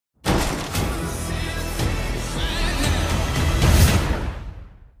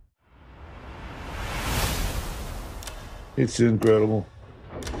It's incredible.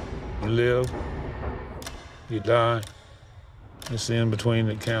 You live, you die. It's the in-between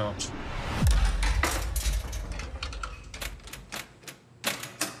that counts.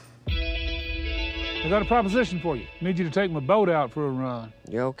 I got a proposition for you. Need you to take my boat out for a run.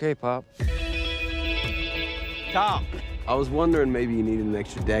 Yeah, okay, Pop. Tom, I was wondering maybe you needed an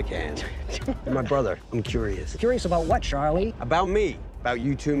extra deckhand. You're my brother. I'm curious. Curious about what, Charlie? About me. About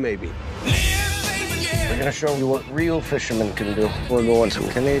you two, maybe. We're gonna show you what real fishermen can do. We're going some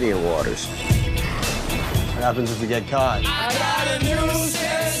Canadian waters. What happens if we get caught? I got a new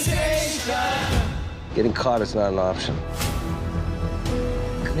sensation. Getting caught is not an option.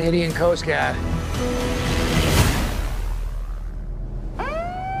 Canadian Coast Guard.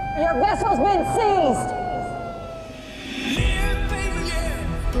 Your vessel's been seized.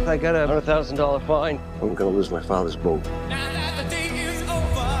 I got a $100,000 fine. I'm gonna lose my father's boat.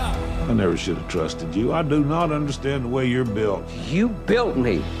 I never should have trusted you. I do not understand the way you're built. You built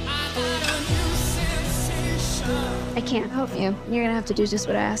me. I can't help you. You're gonna have to do just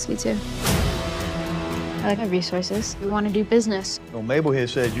what I ask you to. I like my resources. We want to do business. Well, Mabel here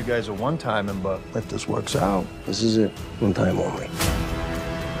said you guys are one-timing, but if this works out... This is it. One time only.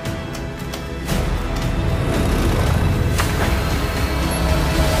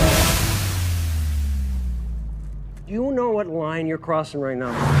 Do you know what line you're crossing right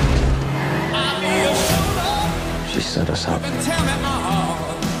now? She set us up.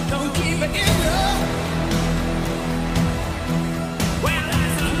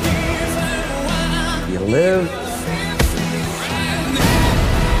 You live.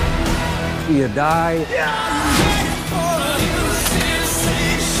 You die.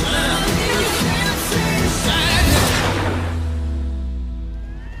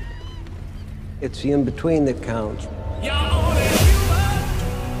 It's the in-between that counts.